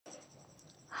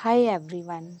Hi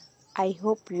everyone, I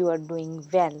hope you are doing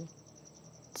well.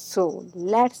 So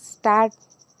let's start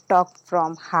talk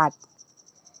from heart.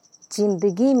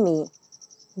 जिंदगी में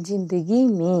जिंदगी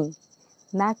में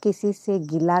ना किसी से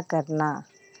गिला करना,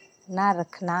 ना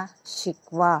रखना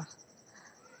शिकवा।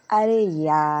 अरे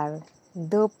यार,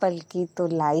 2 पल की तो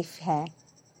लाइफ है,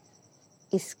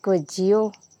 इसको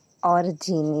जियो और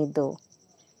जीने दो।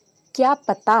 क्या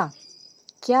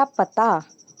पता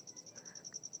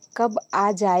कब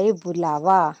आ जाए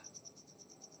बुलावा,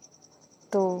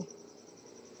 तो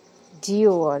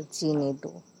जियो और जीने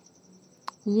दो।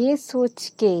 ये सोच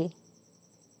के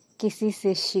किसी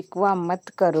से शिकवा मत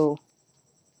करो,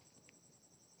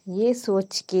 ये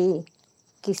सोच के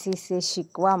किसी से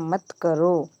शिकवा मत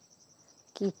करो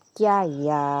कि क्या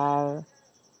यार।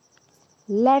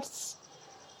 Let's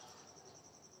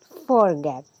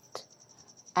forget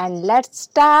and let's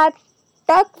start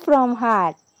talk from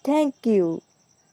heart. Thank you.